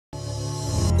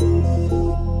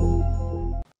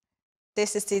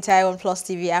This is Taiwan Plus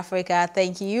TV Africa.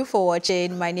 Thank you for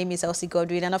watching. My name is Elsie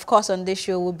Godwin, and of course on this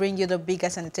show we'll bring you the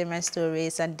biggest entertainment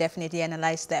stories and definitely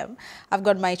analyze them. I've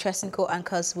got my interesting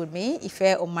co-anchors with me,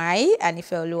 Ife Omai and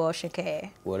Ife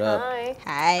Oluoshike. What up? Hi.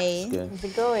 Hi. How's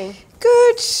it going?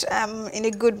 Good. I'm in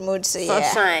a good mood, so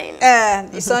sunshine. Yeah.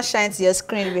 The sun shines to your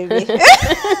screen, baby.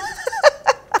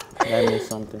 That means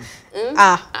something.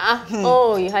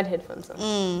 Oh, you had headphones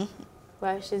on.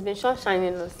 Well, she's been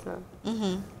shining us now.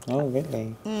 Oh,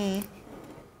 really?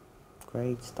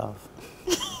 Great stuff.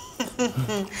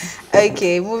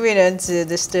 Okay, moving on to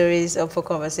the stories up for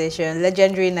conversation.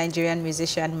 Legendary Nigerian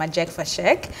musician Majek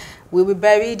Fashek will be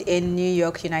buried in New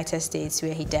York, United States,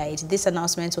 where he died. This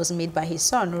announcement was made by his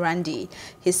son, Randy.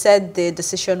 He said the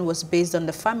decision was based on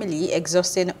the family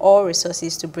exhausting all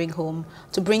resources to bring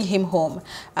him home.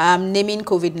 Naming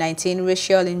COVID-19,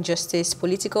 racial injustice,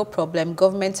 political problem,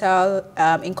 governmental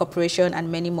incorporation, and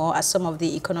many more as some of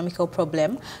the economical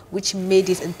problem, which made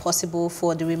it impossible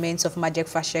for the remains of Majek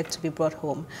Fashek to be brought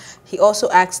home. He also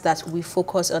asked that we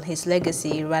focus on his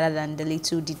legacy rather than the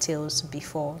little details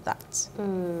before that.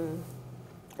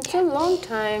 It's a long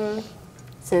time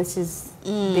since he's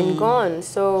been gone,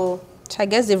 so I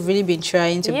guess they've really been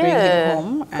trying to bring him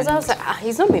home. Because I was like,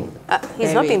 he's not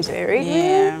been buried.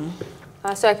 Yeah.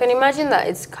 Really? So I can imagine that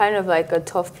it's kind of like a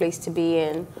tough place to be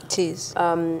in. It is.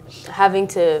 Having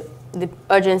the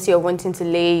urgency of wanting to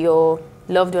lay your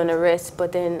loved one to rest,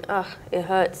 but then it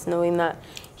hurts knowing that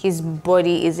his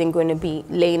body isn't going to be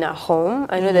laying at home.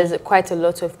 I know there's quite a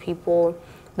lot of people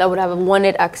that would have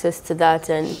wanted access to that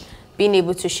and being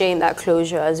able to share in that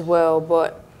closure as well,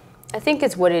 but I think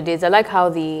it's what it is. I like how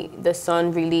the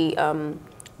son really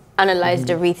analyzed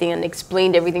everything and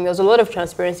explained everything. There was a lot of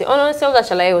transparency. Oh no, that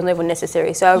Shalai was never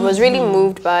necessary. So I was really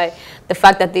moved by the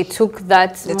fact that they took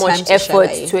that much effort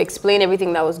to explain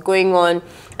everything that was going on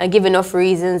and give enough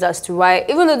reasons as to why,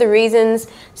 even though the reasons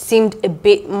seemed a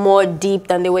bit more deep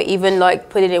than they were even like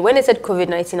put it in. When they said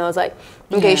COVID-19, I was like,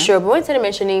 okay, sure. But when they started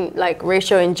mentioning like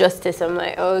racial injustice, I'm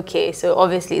like, okay, so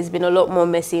obviously it's been a lot more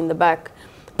messy in the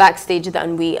backstage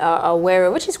than we are aware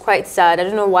of, which is quite sad. I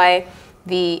don't know why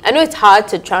I know it's hard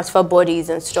to transfer bodies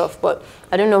and stuff, but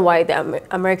I don't know why the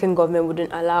American government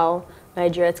wouldn't allow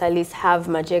Nigeria to at least have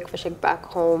Majek Fashek back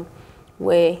home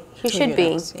where he should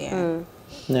be.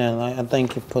 Yeah, I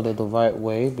think you put it the right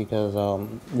way, because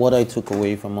what I took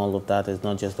away from all of that is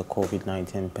not just the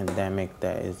COVID-19 pandemic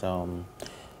that is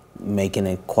making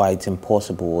it quite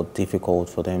impossible or difficult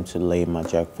for them to lay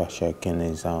Majek Fashek in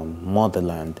his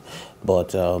motherland,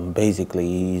 but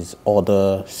basically his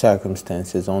other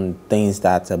circumstances on things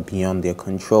that are beyond their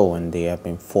control, and they have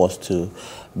been forced to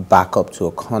back up to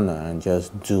a corner and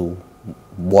just do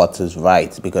what is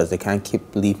right, because they can't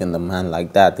keep leaving the man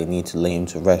like that. They need to lay him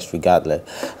to rest regardless.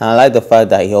 And I like the fact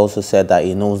that he also said that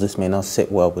he knows this may not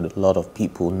sit well with a lot of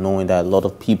people, knowing that a lot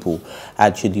of people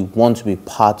actually want to be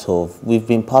we've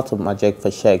been part of Majek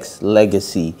Fashek's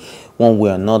legacy one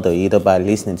way or another, either by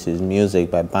listening to his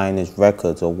music, by buying his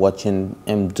records, or watching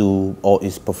him do all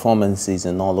his performances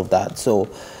and all of that. So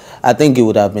I think it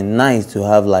would have been nice to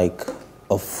have like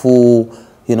a full,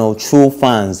 you know, true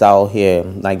fans out here,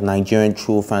 like Nigerian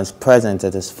true fans present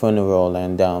at his funeral,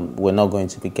 and we're not going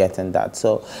to be getting that.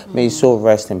 So may his soul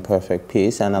rest in perfect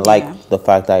peace. And I like the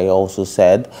fact that he also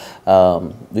said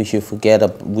we should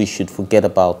forget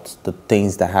about the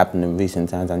things that happened in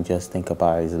recent times and just think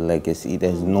about his legacy.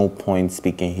 There's no point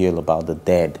speaking here about the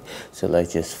dead, so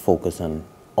let's just focus on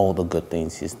all the good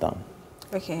things he's done.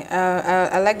 Okay,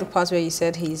 I like the part where you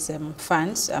said his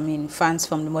fans. I mean, fans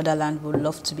from the motherland would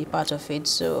love to be part of it.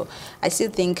 So I still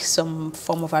think some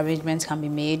form of arrangements can be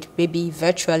made, maybe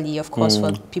virtually, of course,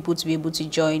 for people to be able to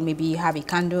join. Maybe have a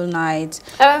candle night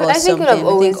or something. I think it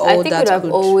would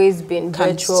have always been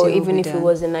virtual, even if it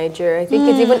was in Nigeria. I think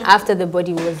it's even after the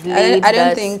body was laid. I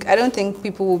don't think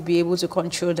people will be able to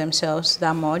control themselves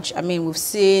that much. I mean, we've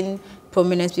seen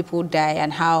prominent people die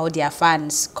and how their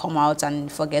fans come out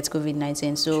and forget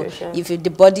COVID-19. So if the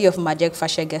body of Majek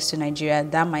Fashek gets to Nigeria,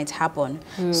 that might happen.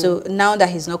 So now that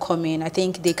he's not coming, I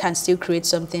think they can still create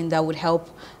something that would help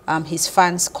his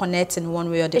fans connect in one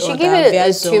way or the other. They should give it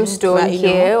a tombstone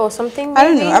here or something. I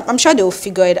don't know. I'm sure they'll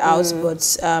figure it out,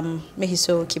 but may his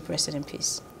soul keep resting in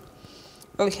peace.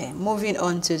 Okay, moving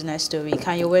on to the next story.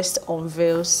 Kanye West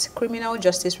unveils criminal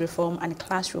justice reform and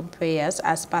classroom prayers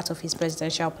as part of his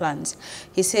presidential plans.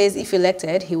 He says if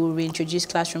elected, he will reintroduce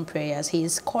classroom prayers.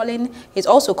 He's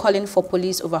also calling for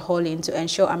police overhauling to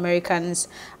ensure Americans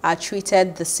are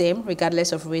treated the same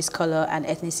regardless of race, color, and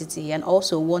ethnicity, and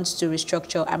also wants to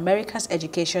restructure America's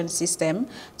education system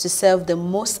to serve the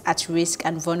most at-risk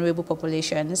and vulnerable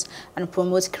populations and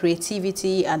promote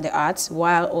creativity and the arts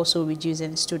while also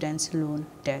reducing students' loan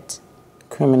debt.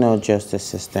 Criminal justice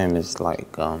system is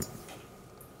like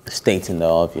stating the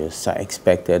obvious. I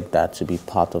expected that to be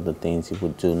part of the things he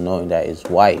would do, knowing that his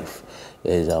wife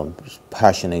is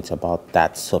passionate about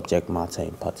that subject matter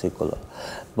in particular.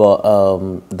 But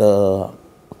the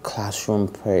classroom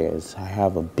prayers, I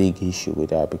have a big issue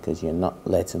with that, because you're not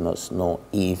letting us know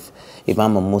if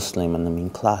I'm a Muslim and I'm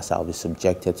in class, I'll be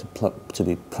subjected to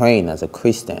be praying as a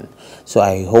Christian. So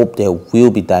I hope there will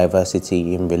be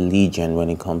diversity in religion when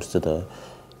it comes to the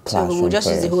classroom. So we'll just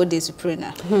prayers. use the whole day to pray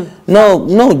now.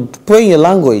 No, pray your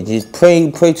language. Just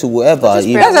pray to whoever. That's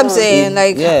what I'm saying.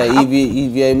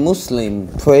 If you're a Muslim,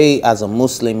 pray as a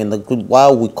Muslim in the good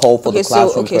while we call for the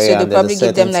classroom prayer. So they probably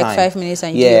give them like 5 minutes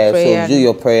and you do your prayer. So do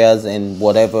your prayers in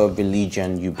whatever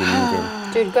religion you believe in.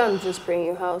 Dude, go and just pray in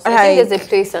your house. I think there's a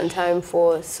place and time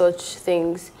for such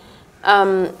things.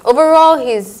 Overall,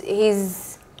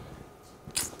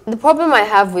 the problem I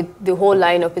have with the whole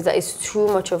lineup is that it's too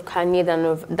much of Kanye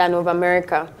than of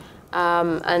America,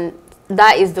 and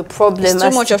that is the problem. It's too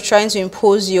much of trying to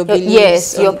impose your beliefs.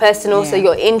 Yes, your personal, so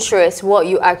your interests, what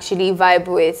you actually vibe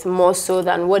with, more so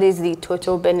than what is the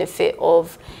total benefit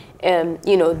of,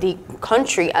 you know, the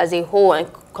country as a whole, and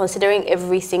considering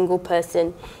every single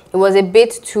person. It was a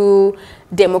bit too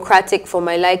democratic for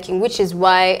my liking, which is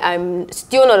why I'm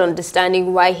still not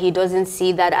understanding why he doesn't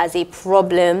see that as a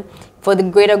problem for the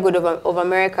greater good of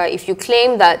America. If you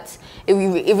claim that it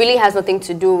really has nothing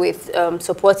to do with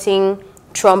supporting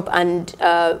Trump and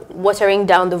watering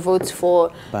down the votes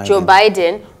for Joe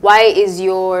Biden, why is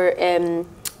your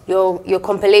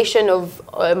compilation of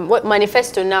what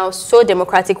manifesto now so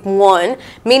democratic? One,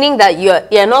 meaning that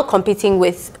you're not competing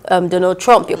with Donald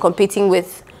Trump, you're competing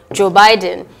with Joe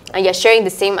Biden, and you're sharing the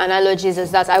same analogies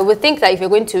as that. I would think that if you're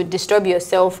going to disturb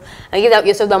yourself and give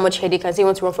yourself that much headache and say you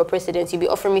want to run for president, you'd be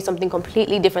offering me something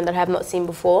completely different that I have not seen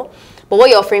before. But what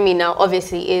you're offering me now,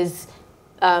 obviously, is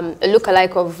a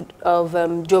lookalike of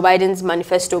Joe Biden's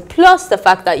manifesto, plus the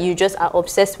fact that you just are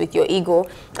obsessed with your ego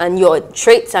and your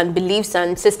traits and beliefs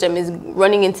and system is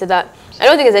running into that. I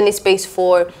don't think there's any space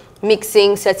for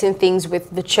mixing certain things with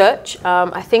the church.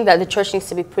 I think that the church needs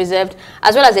to be preserved,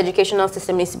 as well as the educational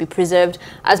system needs to be preserved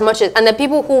as much as, and the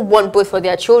people who want both for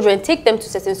their children, take them to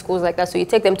certain schools like that. So you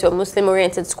take them to a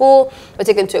Muslim-oriented school or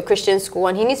take them to a Christian school,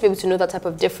 and he needs to be able to know that type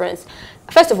of difference.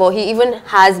 First of all, he even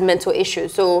has mental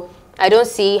issues, so I don't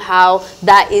see how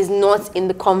that is not in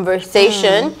the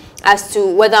conversation as to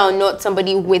whether or not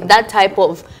somebody with that type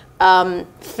of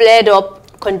flared up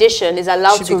condition is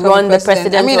allowed to run the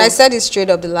president. I mean, I said it straight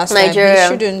up the last time. He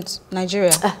shouldn't.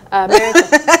 Nigeria.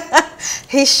 America.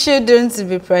 He shouldn't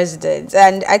be president.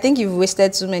 And I think you've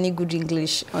wasted too many good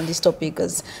English on this topic,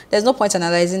 because there's no point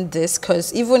analyzing this,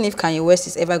 because even if Kanye West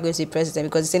is ever going to be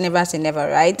president, because say never,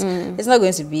 right? It's not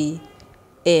going to be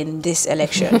in this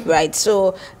election, right?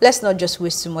 So let's not just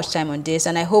waste too much time on this.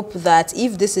 And I hope that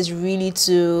if this is really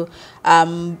to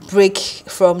break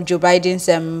from Joe Biden's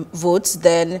votes,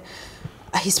 then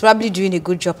he's probably doing a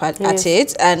good job at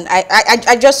it. And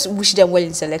I just wish them well in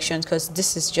this election, because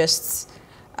this is just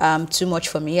too much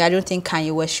for me. I don't think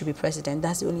Kanye West should be president.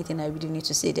 That's the only thing I really need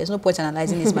to say. There's no point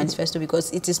analyzing his manifesto,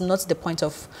 because it is not the point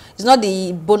of, it's not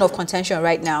the bone of contention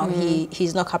right now.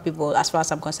 He's not capable, as far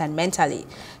as I'm concerned, mentally.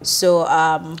 So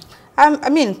I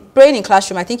mean, praying in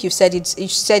classroom, I think you said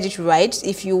it right.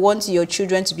 If you want your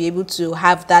children to be able to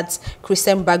have that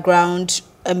Christian background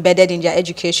embedded in their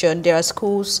education, there are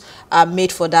schools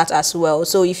made for that as well.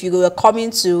 So if you are coming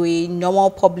to a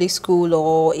normal public school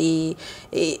or you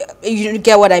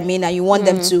get what I mean, and you want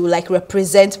them to like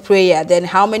represent prayer, then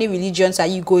how many religions are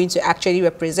you going to actually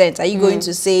represent? Are you going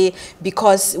to say,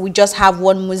 because we just have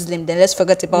one Muslim, then let's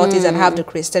forget about it and have the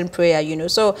Christian prayer, you know?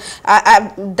 So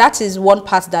that is one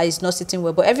part that is not sitting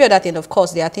well. But every other thing, of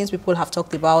course, there are things people have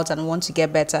talked about and want to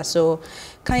get better. So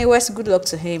Kanye West, good luck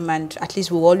to him, and at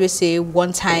least we'll always say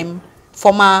one-time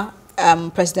former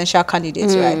presidential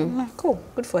candidate, right? Cool.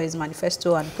 Good for his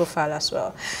manifesto and profile as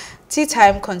well. Tea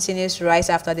Time continues right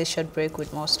after this short break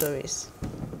with more stories.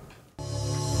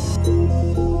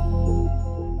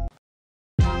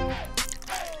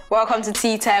 Welcome to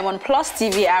Tea Time on Plus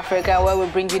TV Africa, where we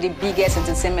bring you the biggest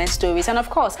entertainment stories and, of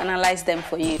course, analyze them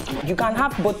for you. You can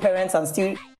have both parents and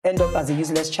still end up as a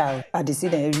useless child. I see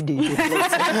them every day.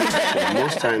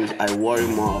 Most times I worry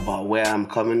more about where I'm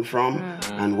coming from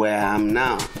and where I am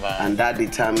now. And that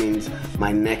determines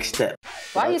my next step.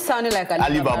 Why are you sounding like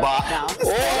Alibaba now?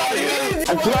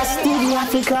 Across TV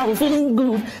Africa, we're feeling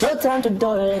good. No time to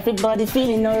dull, everybody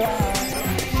feeling alright.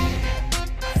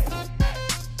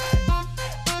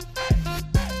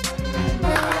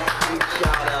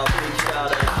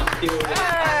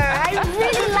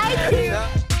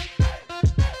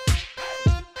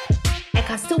 I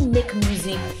can still make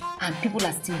music and people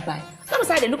are still buying.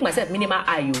 Sometimes I look myself minimal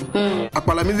IU.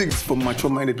 Akpala music is for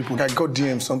mature-minded people. I got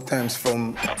DMs sometimes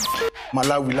from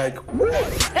Malawi, like,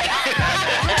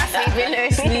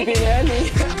 Sleeping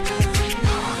early.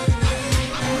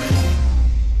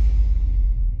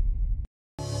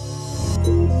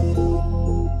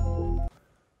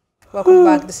 Welcome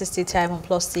back. This is Tea Time on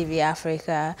Plus TV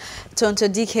Africa. Tonto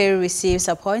Dikeh receives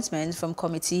appointment from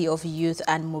Committee of Youth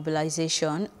and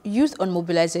Mobilization, Youth on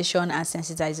Mobilization and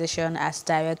Sensitization as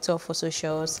Director for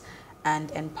Socials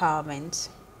and Empowerment.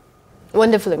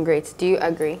 Wonderful and great. Do you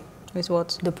agree? With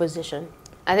what? The position.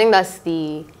 I think that's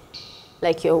the,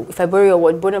 like your, if I borrow your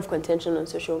word, bone of contention on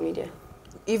social media.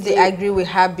 If they agree with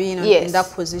her being in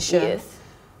that position. Yes.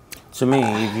 To me,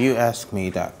 if you ask me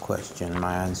that question,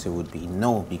 my answer would be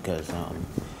no, because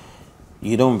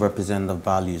you don't represent the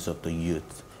values of the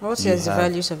youth. What is the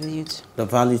values of the youth? The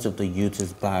values of the youth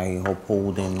is by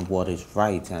upholding what is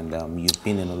right, and you've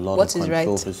been in a lot of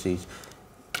controversies.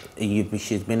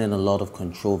 She's been in a lot of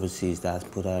controversies that's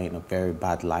put her in a very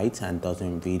bad light and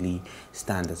doesn't really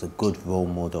stand as a good role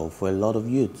model for a lot of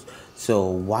youths. So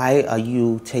why are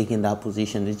you taking that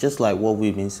position? It's just like what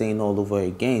we've been saying all over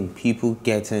again. People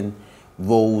getting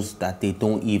roles that they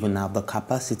don't even have the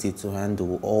capacity to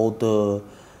handle, all the,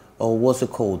 or what's it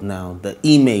called now, the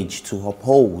image to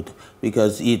uphold,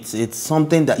 because it's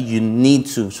something that you need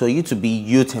to, so you to be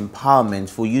youth empowerment,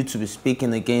 for you to be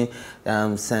speaking again,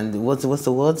 what's the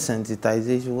word,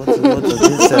 sensitization, what are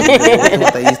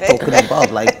you talking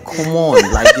about? Like, come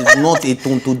on, like, it's not a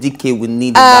Tonto Dikeh we need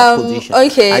in that position.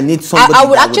 Okay, I need somebody I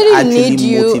would that actually would need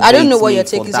you, I don't know what your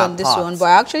take is on this part. one, but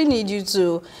I actually need you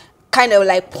to kind of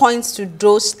like point to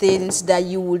those things that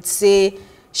you would say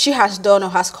she has done or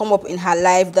has come up in her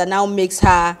life that now makes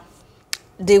her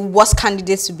the worst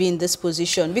candidate to be in this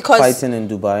position. Because Fighting in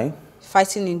Dubai.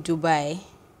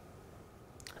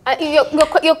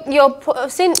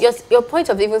 Your point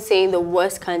of even saying the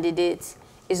worst candidate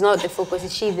is not the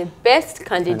focus. She's the best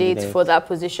candidate for that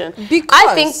position. Because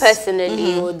I think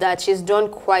personally that she's done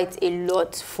quite a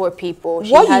lot for people.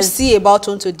 What you see about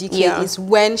Tonto Dikeh is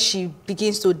when she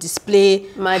begins to display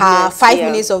madness, her 5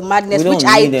 minutes of madness, which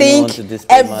I think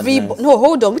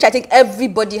which I think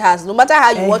everybody has. No matter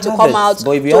how you want to come out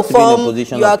to form,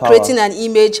 you are creating an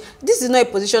image. This is not a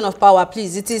position of power,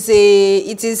 please. It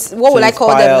is what will I call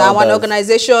them now? An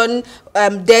organization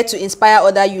there to inspire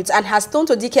other youths. And has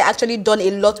Tonto Dikeh actually done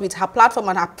a lot with her platform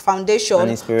and her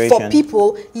foundation for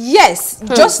people? Yes,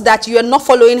 just that you are not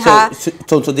following her.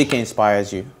 Tonto Dikeh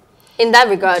inspires you? In that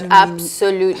regard,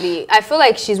 absolutely. I feel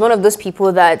like she's one of those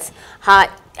people that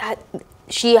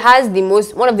she has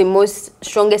one of the most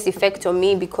strongest effect on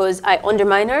me because I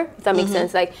undermine her, if that makes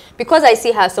sense. Like, because I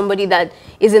see her as somebody that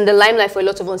is in the limelight for a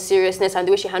lot of unseriousness, and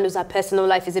the way she handles her personal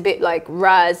life is a bit like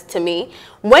Raz to me.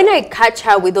 When I catch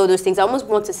her with all those things, I almost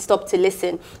want to stop to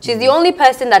listen. She's the only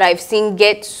person that I've seen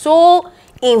get so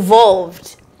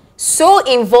involved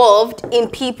in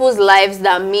people's lives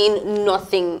that mean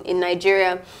nothing in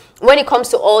Nigeria. When it comes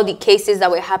to all the cases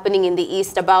that were happening in the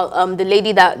East about the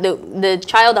lady that the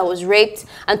child that was raped,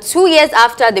 and 2 years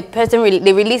after the person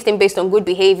they released him based on good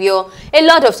behavior, a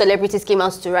lot of celebrities came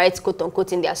out to write quote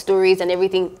unquote in their stories and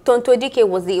everything. Tonto Dikeh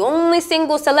was the only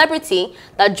single celebrity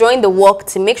that joined the work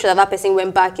to make sure that person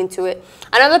went back into it.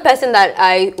 Another person that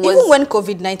I was, even when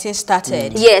COVID-19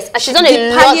 started, yes, she's done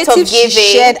a lot of giving. She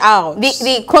shared out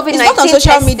the COVID-19 not on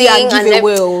social media and give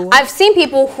away. I've seen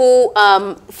people who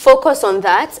focus on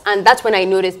that. And that's when I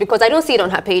noticed, because I don't see it on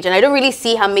her page and I don't really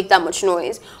see her make that much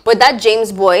noise. But that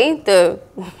James boy,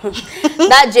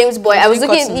 that James boy, I was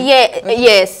looking,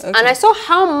 yes. Okay. And I saw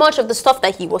how much of the stuff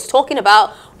that he was talking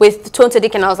about with Tonto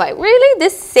Dikeh, and I was like, really?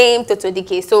 This same Tonto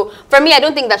Dikeh. So for me, I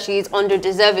don't think that she is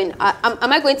under-deserving.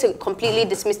 Am I going to completely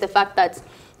dismiss the fact that,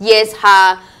 yes,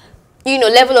 her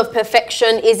level of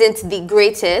perfection isn't the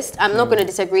greatest? I'm not going to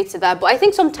disagree to that, but I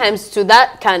think sometimes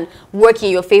that can work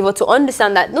in your favor to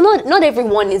understand that not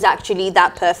everyone is actually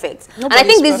that perfect. And I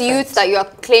think these youths that you are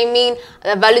claiming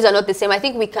their values are not the same, I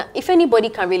think we can, if anybody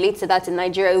can relate to that in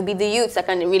Nigeria, it will be the youths that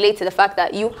can relate to the fact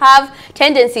that you have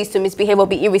tendencies to misbehave or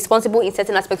be irresponsible in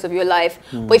certain aspects of your life.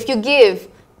 But if you give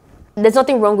there's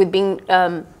nothing wrong with being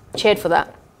cheered for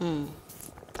that.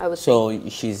 I would say. So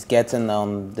she's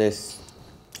getting this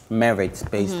merits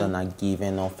based on her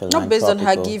giving or philanthropical. Not based on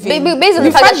her giving. Based on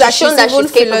the fact that she's shown that she's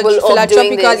capable of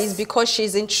doing this. Is because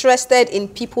she's interested in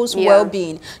people's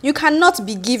well-being. You cannot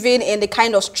be giving in the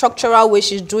kind of structural way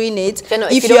she's doing it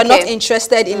if you're not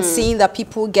interested in seeing that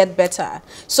people get better.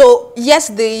 So yes,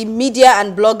 the media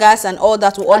and bloggers and all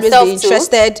that will always be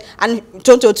interested, and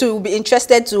Tonto too will be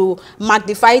interested to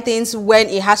magnify things when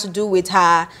it has to do with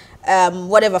her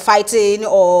whatever, fighting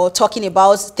or talking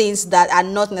about things that are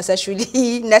not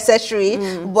necessarily necessary,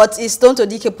 but is Tonto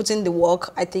Dikeh putting the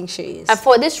work? I think she is. And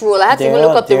for this role, I had to even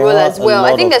look up the role as well.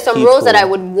 I think there's some roles that I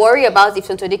would worry about if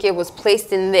Tonto Dikeh was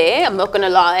placed in there. I'm not gonna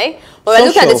lie. But I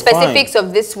look at the specifics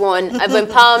of this one, of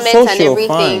empowerment and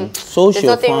everything. There's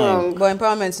nothing wrong. But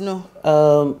empowerment, no.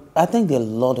 I think there are a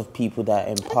lot of people that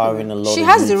are empowering a lot of She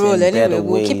has the youth role in anyway. better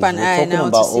We'll ways. keep an eye now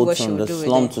to see what she will do with it. The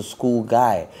slum to school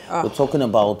guy. We're talking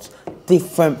about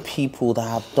different people that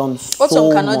have done so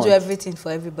Otom cannot much. do everything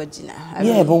for everybody now.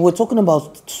 Yeah, but we're talking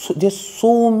about there's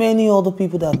so many other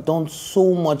people that have done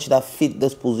so much that fit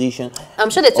this position. I'm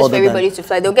sure there's just for everybody to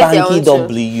fly. They'll get their own too.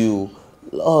 W.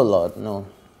 Oh Lord, no.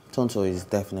 Tonto is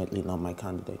definitely not my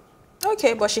candidate.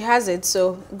 Okay, but she has it,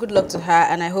 so good luck to her,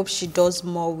 and I hope she does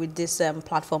more with this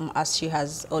platform as she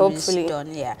has always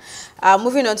done. Yeah.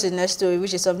 Moving on to the next story,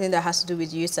 which is something that has to do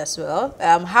with youth as well.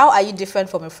 How are you different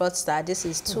from a fraudster? This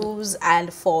is Tools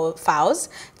and Fouls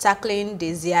tackling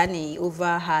Desiani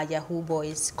over her Yahoo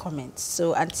Boys comments.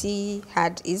 So Auntie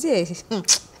had, is it?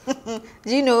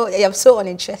 Do you know, I'm so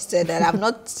uninterested that I'm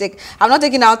not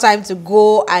taking out time to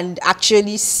go and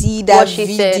actually see that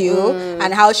video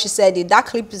and how she said it. That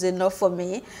clip is enough for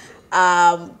me.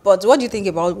 But what do you think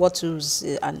about what Tools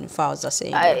and Fouls are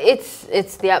saying?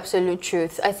 It's the absolute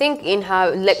truth. I think in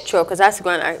her lecture, because I have to go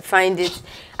and find it,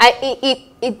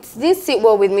 it didn't sit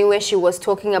well with me when she was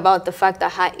talking about the fact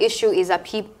that her issue is that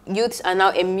youths are now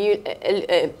emulating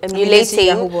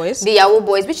the Yahoo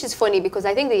Boys, which is funny because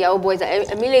I think the Yahoo Boys are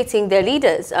emulating their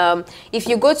leaders. If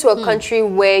you go to a country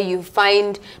where you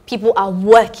find people are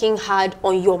working hard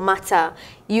on your matter,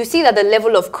 you see that the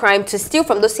level of crime to steal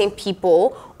from those same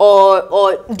people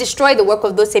or destroy the work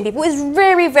of those same people is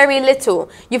very, very little.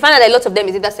 You find out that a lot of them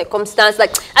is in that circumstance.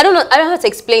 Like, I don't know how to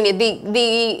explain it.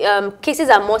 The cases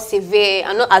are more severe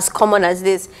and not as common as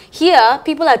this. Here,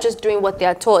 people are just doing what they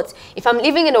are taught. If I'm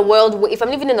living in a world, if I'm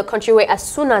living in a country where as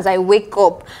soon as I wake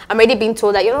up, I'm already being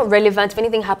told that you're not relevant. If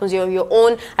anything happens, you're on your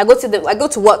own. I go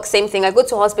to work, same thing. I go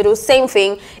to hospital, same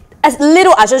thing. As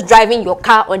little as just driving your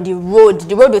car on the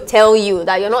road will tell you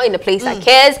that you're not in a place that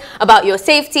cares about your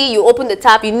safety. You open the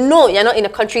tap, you know you're not in a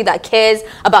country that cares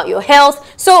about your health.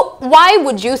 So why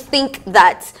would you think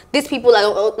that these people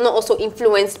are not also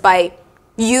influenced by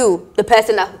you, the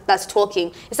person that's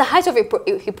talking? It's a height of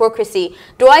hypocrisy.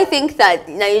 Do I think that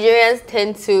Nigerians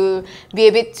tend to be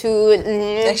a bit too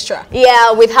extra?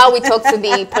 Yeah, with how we talk to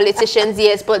the politicians,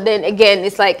 yes. But then again,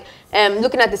 it's like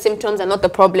looking at the symptoms are not the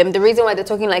problem. The reason why they're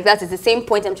talking like that is the same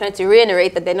point I'm trying to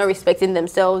reiterate, that they're not respecting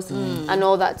themselves and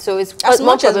all that. So it's as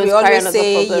much as we always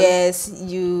say, yes,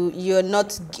 you're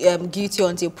not guilty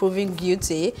until proven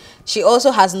guilty. She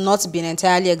also has not been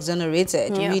entirely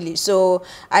exonerated, really. So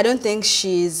I don't think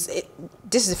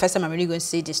this is the first time I'm really going to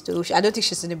say this too. I don't think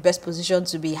she's in the best position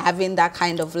to be having that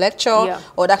kind of lecture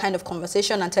or that kind of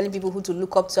conversation and telling people who to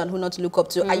look up to and who not to look up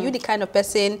to. Are you the kind of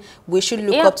person we should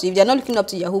look up to? If they're not looking up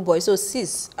to Yahoo Boys, so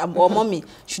sis or mommy,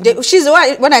 she's the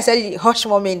one. When I said hush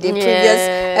mommy in the previous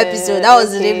episode, that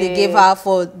was the name they gave her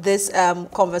for this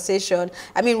conversation.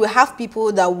 I mean, we have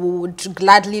people that would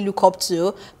gladly look up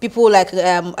to, people like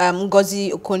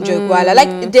Ngozi Okonjo-Iweala.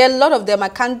 Like, there are a lot of them. I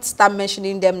can't start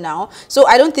mentioning them now. So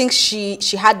I don't think she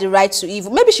had the right to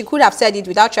even, maybe she could have said it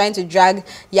without trying to drag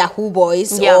Yahoo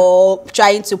Boys or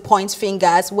trying to point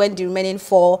fingers when the remaining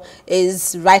 4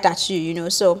 is right at you, you know.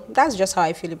 So that's just how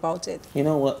I feel about it. You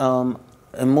know what,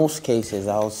 in most cases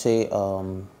I'll say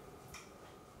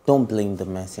don't blame the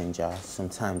messenger.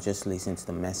 Sometimes just listen to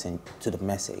the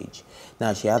message.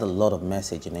 Now, she had a lot of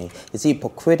message in it. It's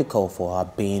hypocritical for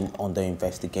her being under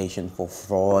investigation for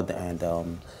fraud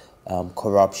and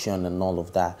corruption and all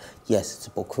of that. Yes, it's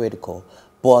hypocritical.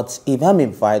 But if I'm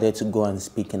invited to go and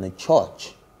speak in a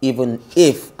church, even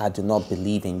if I do not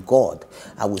believe in God,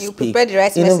 I will speak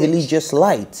in a religious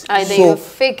light. Either you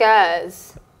fake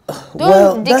ass.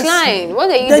 Don't decline.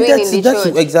 What are you doing in the church? That's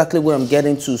exactly where I'm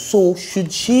getting to. So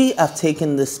should she have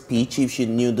taken the speech if she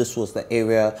knew this was the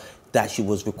area that she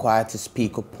was required to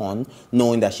speak upon,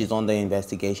 knowing that she's under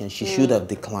investigation, she should have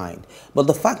declined. But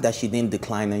the fact that she didn't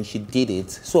decline and she did it,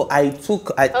 so I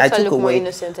took look away. More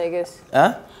innocent, I guess.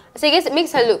 Huh? So I guess it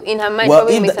makes her look, in her mind, well,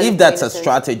 if that's a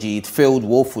strategy, it failed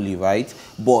woefully, right?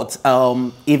 But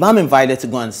if I'm invited to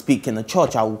go and speak in a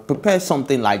church, I will prepare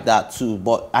something like that too.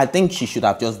 But I think she should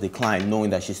have just declined, knowing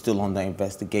that she's still under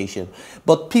investigation.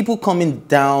 But people coming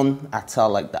down at her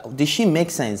like that, did she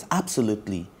make sense?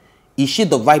 Absolutely. Is she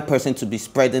the right person to be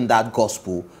spreading that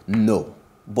gospel? No.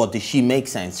 But did she make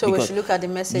sense? So we should look at the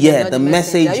message. Yeah, the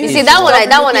message. You see, that one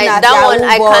I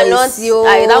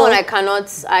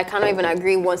cannot even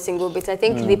agree one single bit. I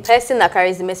think the person that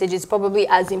carries the message is probably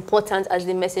as important as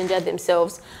the messenger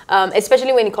themselves,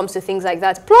 especially when it comes to things like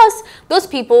that. Plus, those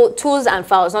people, Tools and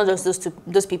Fowls, not just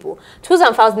those people, Tools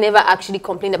and Fowls never actually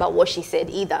complained about what she said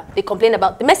either. They complained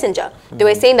about the messenger. They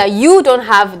were saying that you don't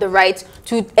have the right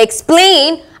to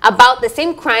explain about the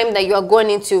same crime that you are going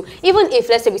into. Even if,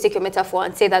 let's say we take your metaphor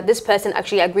and say that this person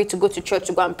actually agreed to go to church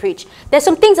to go and preach, there's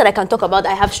some things that I can talk about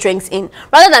that I have strengths in,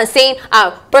 rather than saying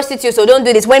prostitute, so don't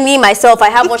do this, when me myself I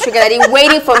have one sugar daddy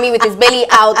waiting for me with his belly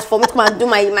out for me to come and do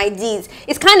my deeds.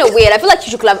 It's kind of weird. I feel like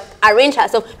she should have arranged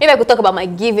herself. Maybe I could talk about my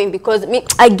giving, because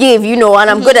I give, you know, and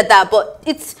I'm good at that, but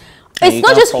it's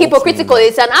not just hypocritical,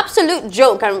 it's an absolute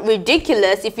joke and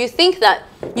ridiculous if you think that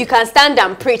you can stand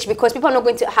and preach because people are not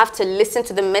going to have to listen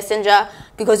to the messenger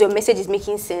because your message is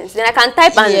making sense. Then I can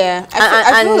type and... Yeah,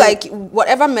 I feel like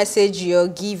whatever message you're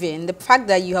giving, the fact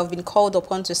that you have been called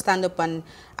upon to stand up and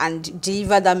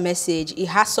deliver that message, it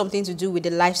has something to do with the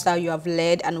lifestyle you have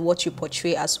led and what you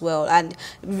portray as well. And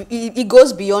it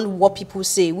goes beyond what people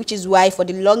say, which is why for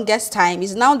the longest time,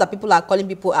 it's now that people are calling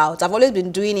people out. I've always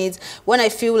been doing it when I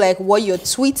feel like what you're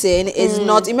tweeting is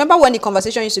not... Remember when the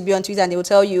conversation used to be on Twitter and they will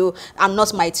tell you, I'm not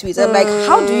my tweet. I'm like,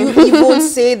 how do you even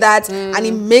say that and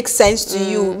it makes sense to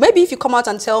you? Maybe if you come out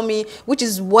and tell me, which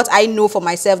is what I know for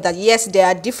myself, that yes, there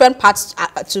are different parts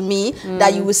to me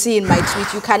that you will see in my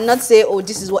tweet. You cannot say, oh,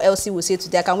 this is what Elsie will say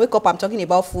today. I can wake up, I'm talking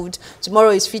about food.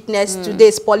 Tomorrow is fitness. Today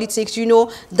is politics. You know,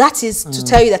 that is to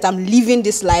tell you that I'm living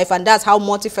this life, and that's how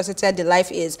multifaceted the life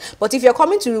is. But if you're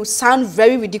coming to sound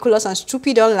very ridiculous and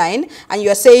stupid online, and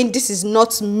you're saying this is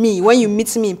not me, when you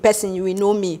meet me in person, you will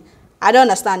know me. I don't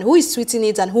understand. Who is tweeting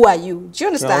it and who are you? Do you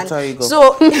understand? Your alter ego.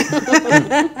 So,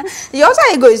 your alter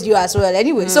ego is you as well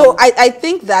anyway. So, I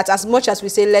think that as much as we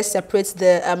say let's separate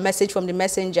the message from the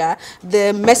messenger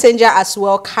as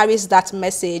well carries that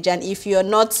message. And if you're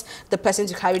not the person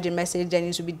to carry the message, then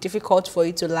it will be difficult for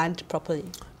you to land properly.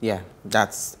 Yeah, I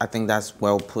think that's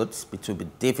well put. It will be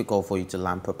difficult for you to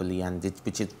land properly, and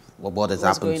which is what has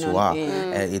happened to her.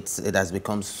 It has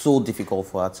become so difficult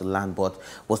for her to land. But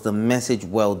was the message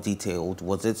well detailed?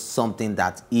 Was it something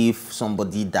that if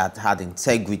somebody that had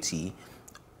integrity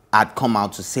had come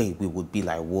out to say, we would be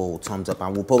like, whoa, thumbs up,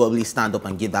 and we'll probably stand up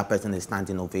and give that person a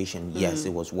standing ovation? Yes,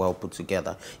 it was well put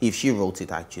together. If she wrote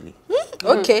it, actually.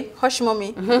 Okay, hush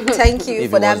mommy. Thank you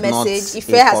for that message. If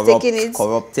has taken it.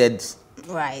 Corrupted.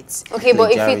 Right. Okay,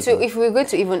 but if we're going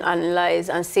to even analyze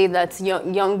and say that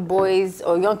young boys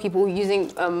or young people using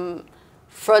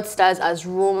fraudsters as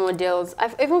role models,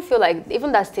 I even feel like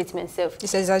even that statement itself,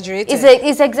 it's exaggerated.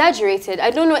 It's exaggerated.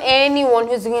 I don't know anyone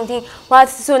who's doing anything. Well,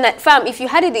 so fam, if you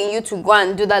had it in you to go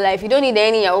and do that life, you don't need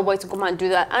any young boy to come and do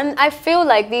that. And I feel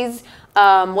like these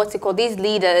these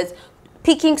leaders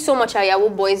picking so much at Yahoo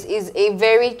boys is a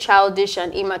very childish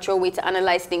and immature way to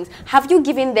analyze things. Have you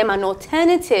given them an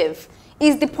alternative?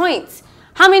 Is the point.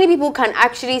 How many people can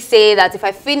actually say that if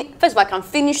I first of all I can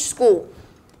finish school?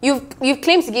 You've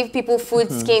claimed to give people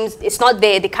food schemes. It's not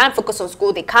there. They can't focus on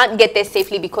school. They can't get there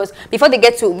safely because before they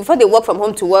work from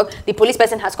home to work, the police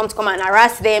person has come and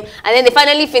harass them, and then they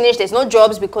finally finish. There's no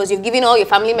jobs because you've given all your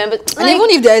family members. And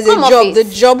even if there is a job, the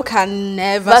job can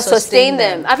never sustain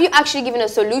them. Have you actually given a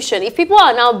solution? If people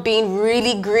are now being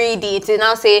really greedy to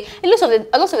now say, a lot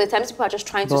of the times people are just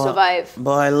trying to survive.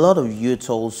 But a lot of youth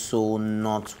also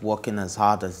not working as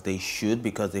hard as they should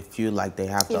because they feel like they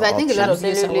have the option. I think a lot of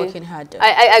youth are working hard.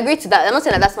 I agree to that. I'm not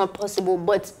saying that that's not possible,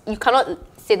 but you cannot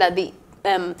say that the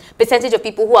percentage of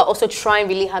people who are also trying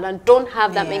really hard and don't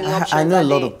have that many options. I know a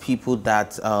lot of people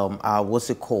that are,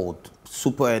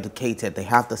 super educated. They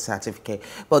have the certificate,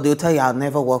 but they'll tell you, I'll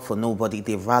never work for nobody.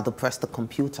 They'd rather press the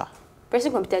computer.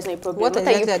 Pressing computer is not a problem. What What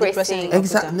are you exactly are you pressing? pressing?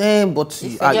 Exactly, but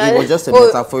Yeah, it was just a oh,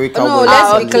 metaphorical no, way.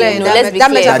 let's be clear. No, That let's be that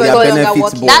clear. metaphor That is they are no longer benefit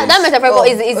working. boys. That metaphorical Oh,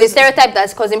 is a stereotype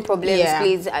that's causing problems, Yeah.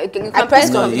 please. You I can press press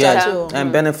computer computer. too.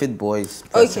 And benefit boys.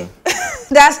 Okay.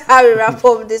 That's how we wrap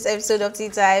up this episode of Tea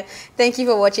Time. Thank you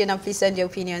for watching, and please send your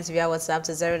opinions via WhatsApp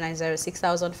to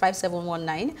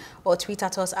 09060005719 or tweet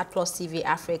at us at +TV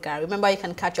Africa. Remember, you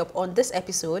can catch up on this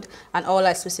episode and all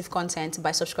our exclusive content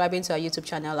by subscribing to our YouTube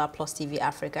channel at +TV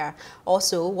Africa.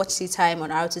 Also, watch Tea Time on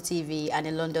R2 TV and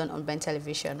in London on Ben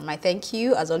Television. My thank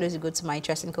you, as always, go to my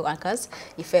interesting co-anchors,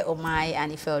 Ife Omai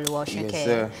and Ife Oluwashike,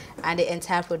 sir. and the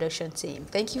entire production team.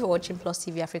 Thank you for watching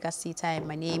 +TV Africa's Tea Time.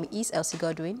 My name is Elsie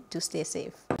Godwin. Do stay safe.